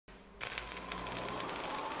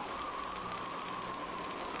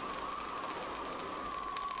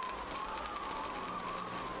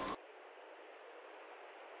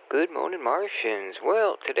Good morning, Martians.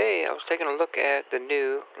 Well, today I was taking a look at the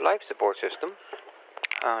new life support system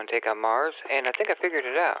on Take on Mars, and I think I figured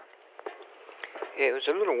it out. It was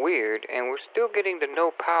a little weird, and we're still getting the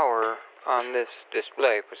no power on this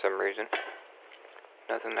display for some reason.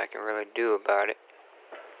 Nothing I can really do about it.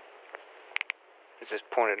 This was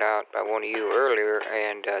pointed out by one of you earlier,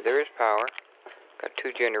 and there is power. Got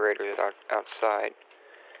two generators outside.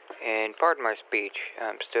 And pardon my speech,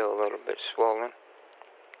 I'm still a little bit swollen.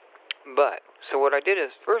 But, so what I did is,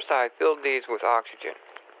 first I filled these with oxygen,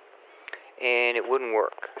 and it wouldn't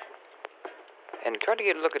work. And I tried to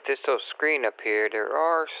get a look at this little screen up here. There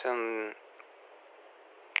are some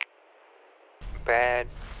bad,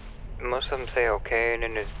 most of them say okay, and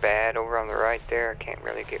then there's bad over on the right there. I can't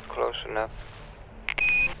really get close enough.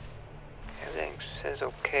 Everything says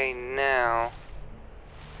okay now.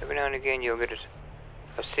 Every now and again you'll get a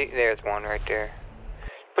see, there's one right there.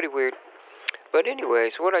 Pretty weird. But anyway,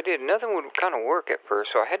 so what I did, nothing would kind of work at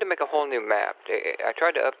first, so I had to make a whole new map. I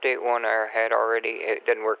tried to update one I had already. It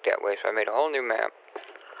didn't work that way, so I made a whole new map.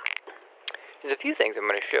 There's a few things I'm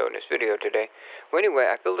going to show in this video today. Well, anyway,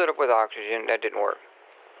 I filled it up with oxygen. That didn't work.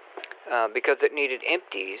 Because it needed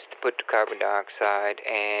empties to put the carbon dioxide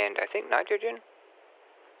and, I think, nitrogen?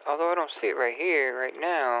 Although I don't see it right here, right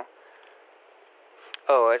now.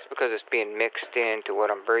 Oh, that's because it's being mixed into what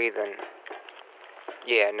I'm breathing.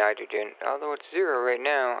 Yeah, nitrogen. Although it's 0 right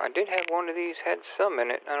now. I did have one of these, had some in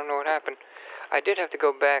it. I don't know what happened. I did have to go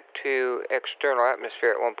back to external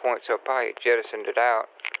atmosphere at one point, so I probably jettisoned it out.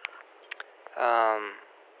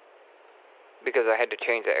 Because I had to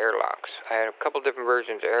change the airlocks. I had a couple different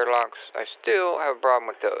versions of airlocks. I still have a problem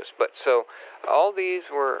with those. But so, all these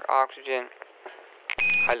were oxygen.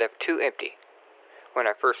 I left 2 empty when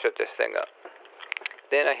I first set this thing up.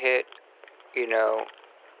 Then I hit,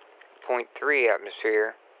 0.3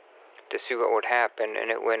 atmosphere to see what would happen, and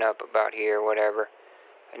it went up about here, whatever.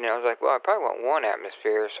 And then I was like, well, I probably want 1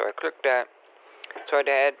 atmosphere, so I clicked that. So I had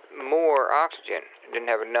to add more oxygen. I didn't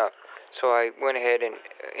have enough. So I went ahead and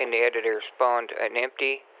in the editor spawned an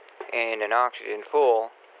empty and an oxygen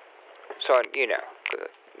full. So, for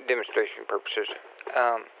demonstration purposes.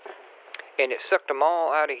 And it sucked them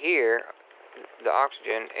all out of here, the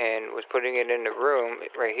oxygen, and was putting it in the room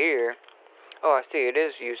right here. Oh, I see, it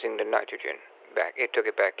is using the nitrogen back. It took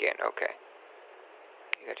it back in, okay.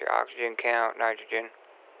 You got your oxygen count, nitrogen.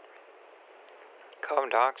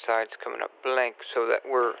 Carbon dioxide's coming up blank, so that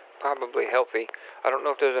we're probably healthy. I don't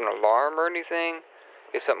know if there's an alarm or anything.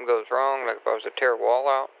 If something goes wrong, like if I was to tear a wall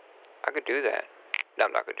out, I could do that. No,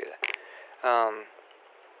 I'm not going to do that.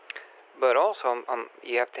 But also,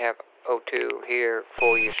 you have to have O2 here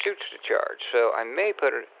for your suits to charge. So I may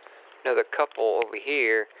put another couple over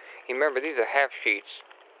here. You remember, these are half sheets.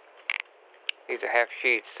 These are half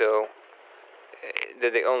sheets, so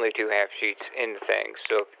they're the only 2 half sheets in the thing.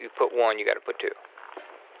 So if you put 1, you got to put 2.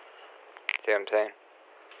 See what I'm saying?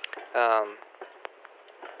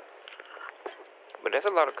 But that's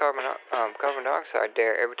a lot of carbon dioxide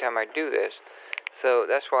there every time I do this. So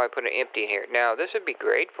that's why I put an empty in here. Now, this would be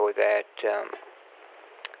great for that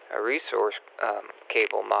a resource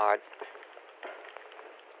cable mod.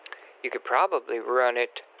 You could probably run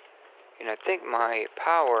it. And I think my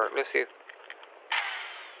power, let's see if,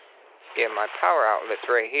 yeah, my power outlet's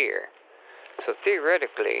right here. So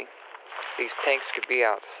theoretically, these tanks could be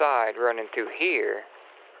outside running through here.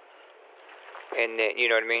 And then,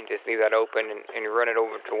 you know what I mean? Just leave that open and run it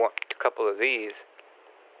over to a couple of these.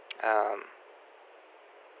 And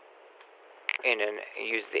then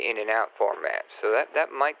use the in and out format. So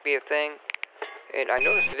that might be a thing. And I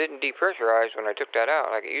noticed it didn't depressurize when I took that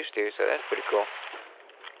out like it used to, so that's pretty cool.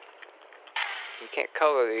 You can't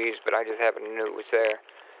color these, but I just happened to know it was there.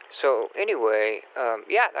 So anyway,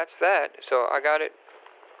 yeah, that's that. So I got it.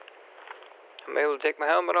 I'm able to take my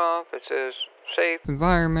helmet off. It says safe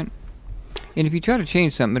environment. And if you try to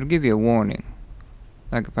change something, it'll give you a warning.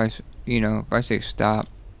 Like if I say stop,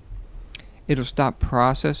 it'll stop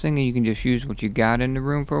processing, and you can just use what you got in the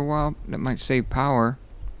room for a while. That might save power.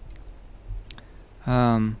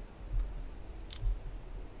 Do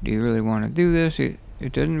you really want to do this? It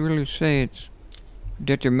doesn't really say it's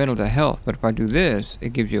detrimental to health, but if I do this,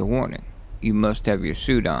 it gives you a warning. You must have your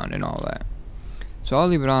suit on and all that. So I'll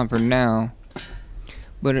leave it on for now.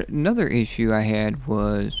 But another issue I had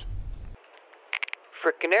was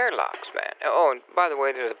frickin' airlocks, man. Oh, and by the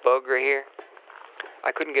way, there's a bug right here.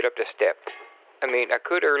 I couldn't get up the step. I mean, I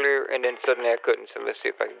could earlier, and then suddenly I couldn't, so let's see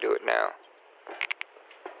if I can do it now.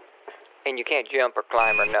 And you can't jump or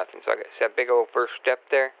climb or nothing, so I got that big old first step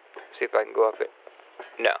there. See if I can go up it.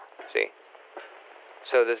 No, see?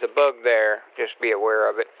 So there's a bug there, just be aware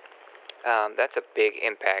of it. That's a big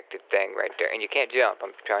impacted thing right there. And you can't jump.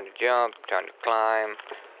 I'm trying to jump, I'm trying to climb.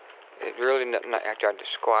 It's really not, I tried to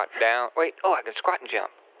squat down. Wait, oh, I can squat and jump.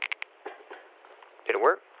 Did it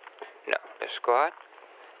work? No. Let's squat.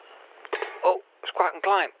 Oh, squat and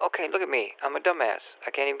climb. Okay, look at me. I'm a dumbass. I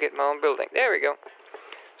can't even get my own building. There we go.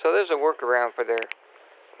 So there's a workaround for their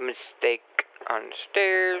mistake on the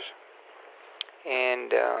stairs. And,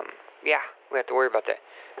 yeah, we have to worry about that.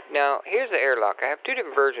 Now, here's the airlock. I have two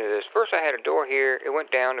different versions of this. First, I had a door here. It went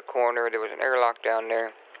down the corner. There was an airlock down there.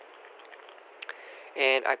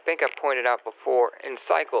 And I think I pointed out before, and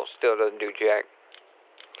cycle still doesn't do jack.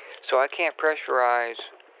 So I can't pressurize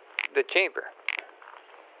the chamber.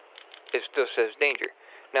 It still says danger.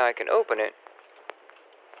 Now I can open it,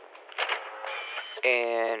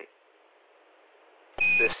 and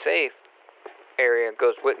the safe area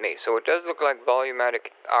goes with me. So it does look like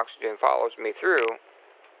volumetric oxygen follows me through,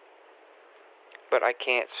 but I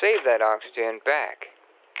can't save that oxygen back.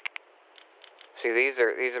 See, these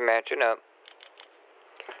are matching up.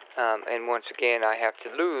 And once again, I have to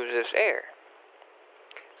lose this air.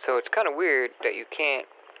 So it's kind of weird that you can't,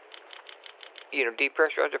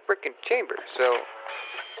 depressurize a freaking chamber. So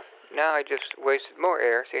now I just wasted more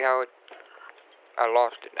air. See how I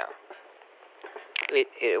lost it now.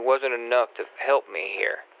 It wasn't enough to help me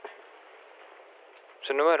here.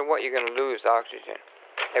 So no matter what, you're going to lose oxygen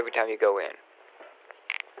every time you go in.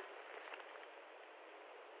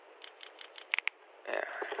 Yeah,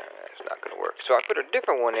 that's not going to work. So I put a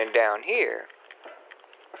different one in down here,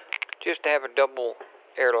 just to have a double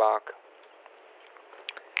airlock.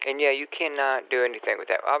 And yeah, you cannot do anything with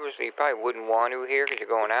that. Obviously, you probably wouldn't want to here because you're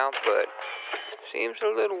going out, but it seems a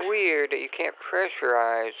little weird that you can't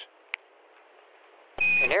pressurize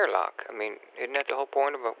an airlock. I mean, isn't that the whole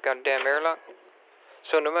point of a goddamn airlock?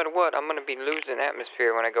 So no matter what, I'm going to be losing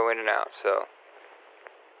atmosphere when I go in and out, so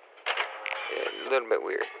yeah, a little bit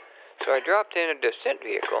weird. So I dropped in a descent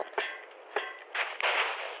vehicle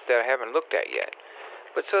that I haven't looked at yet.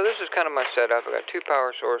 But so this is kind of my setup. I got two power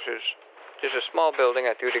sources. Just a small building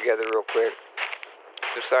I threw together real quick.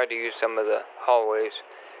 Decided to use some of the hallways.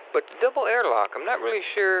 But the double airlock, I'm not really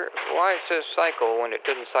sure why it says cycle when it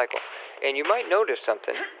doesn't cycle. And you might notice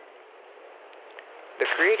something. The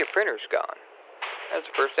creative printer's gone. That's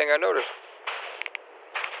the first thing I noticed.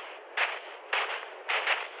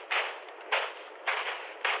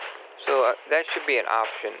 So that should be an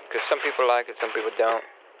option, because some people like it, some people don't.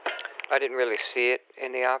 I didn't really see it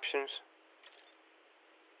in the options.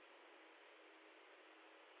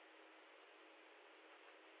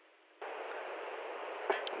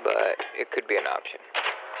 But it could be an option.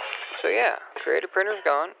 So yeah, creative printer's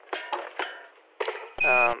gone.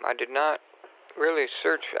 I did not really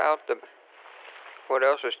search out what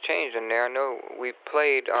else was changed in there. I know we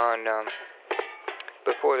played on,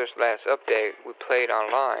 before this last update, we played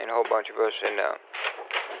online, a whole bunch of us, and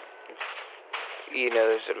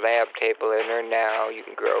there's a lab table in there now. You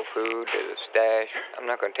can grow food. There's a stash. I'm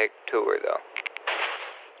not going to take a tour, though.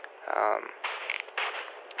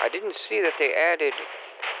 I didn't see that they added,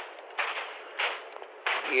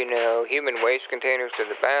 human waste containers to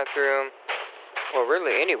the bathroom, or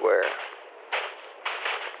really anywhere.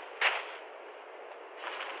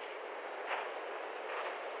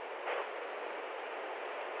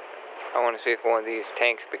 I want to see if one of these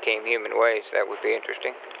tanks became human waste. That would be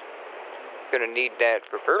interesting. Gonna need that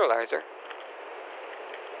for fertilizer.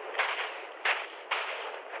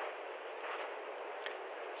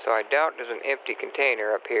 So I doubt there's an empty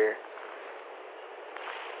container up here.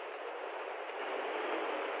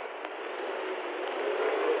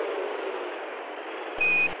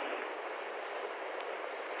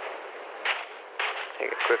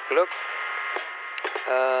 Take a quick look.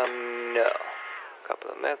 No. A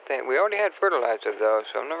couple of methane. We already had fertilizer though,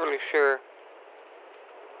 so I'm not really sure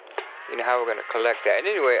how we're going to collect that. And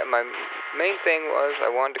anyway, my main thing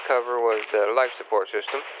I wanted to cover was the life support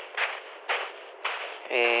system.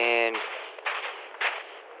 And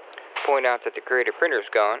point out that the creative printer's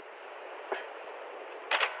gone.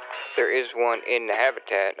 There is one in the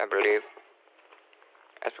habitat, I believe.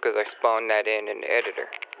 That's because I spawned that in the editor.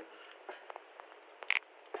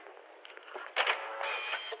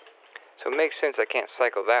 So it makes sense I can't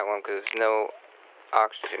cycle that one because there's no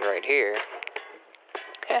oxygen right here.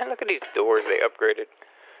 And look at these doors they upgraded.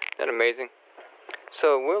 Isn't that amazing?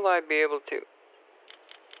 So will I be able to?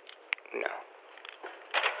 No.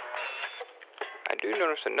 I do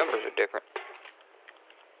notice the numbers are different.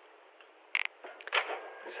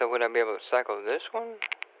 So would I be able to cycle this one?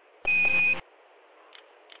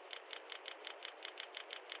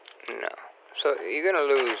 No. So you're going to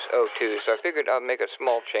lose O2, so I figured I'll make a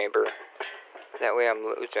small chamber That way I'm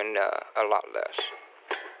losing a lot less.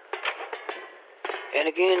 And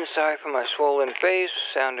again, sorry for my swollen face,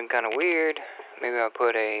 sounding kind of weird. Maybe I'll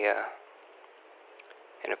put an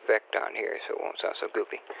effect on here so it won't sound so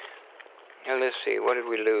goofy. Now let's see, what did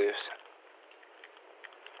we lose?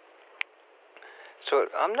 So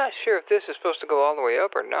I'm not sure if this is supposed to go all the way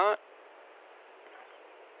up or not.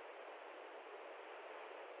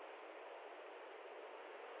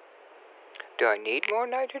 Do I need more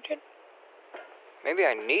nitrogen? Maybe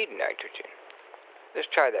I need nitrogen. Let's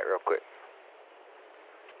try that real quick.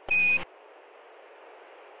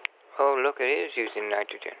 Oh, look, it is using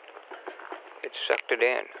nitrogen. It sucked it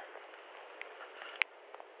in.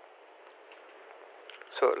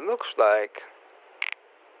 So it looks like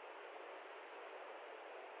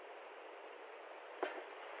it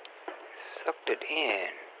sucked it in.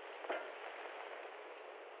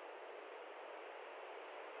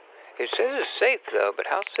 It says it's safe though, but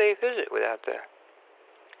how safe is it without the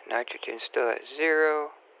nitrogen still at 0?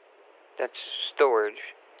 That's storage.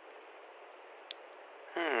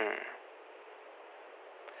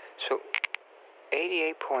 So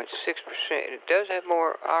 88.6%. It does have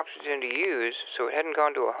more oxygen to use, so it hadn't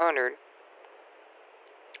gone to 100.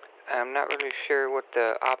 I'm not really sure what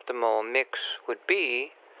the optimal mix would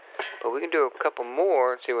be, but we can do a couple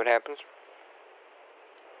more and see what happens.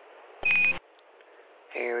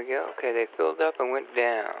 Here we go. Okay, they filled up and went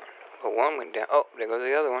down. Well, one went down. Oh, there goes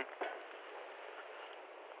the other one.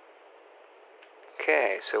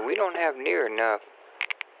 Okay, so we don't have near enough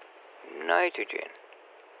nitrogen.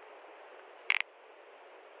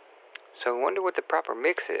 So I wonder what the proper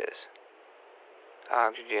mix is.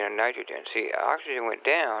 Oxygen and nitrogen. See, oxygen went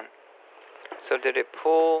down. So did it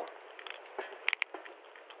pull?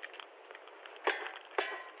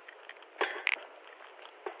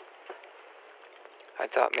 I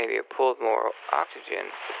thought maybe it pulled more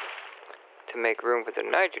oxygen to make room for the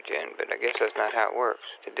nitrogen, but I guess that's not how it works.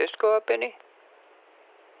 Did this go up any?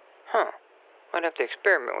 Huh. Might have to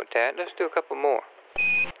experiment with that. Let's do a couple more.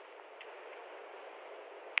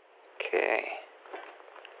 Okay.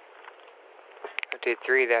 I did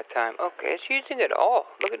 3 that time. Okay, it's using it all.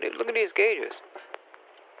 Look at these gauges.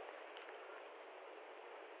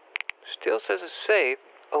 Still says it's safe.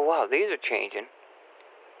 Oh wow, these are changing.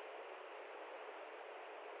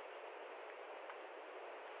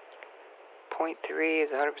 .3 is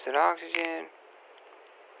 100% oxygen.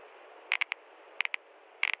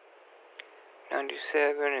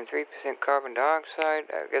 97 and 3% carbon dioxide.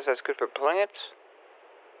 I guess that's good for plants.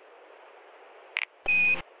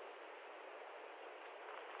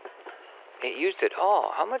 It used it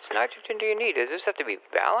all. How much nitrogen do you need? Does this have to be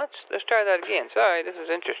balanced? Let's try that again. Sorry, this is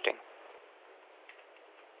interesting.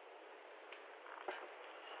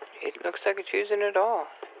 It looks like it's using it all.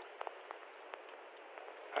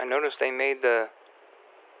 I noticed they made the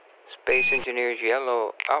Space Engineer's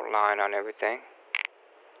yellow outline on everything.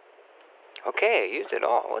 Okay, it used it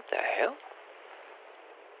all. What the hell?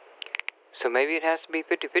 So maybe it has to be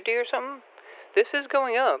 50-50 or something? This is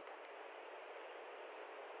going up.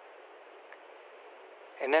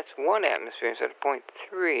 And that's 1 atmosphere instead of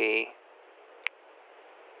 0.3.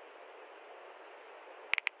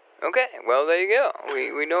 Okay, well there you go.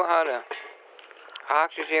 We know how to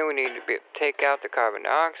oxygen. We need to take out the carbon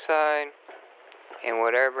dioxide and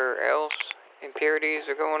whatever else impurities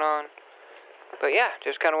are going on. But yeah,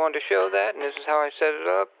 just kind of wanted to show that, and this is how I set it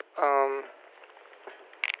up.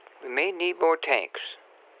 We may need more tanks.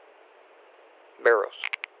 Barrels.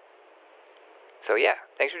 So yeah,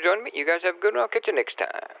 thanks for joining me. You guys have a good one. I'll catch you next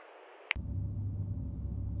time.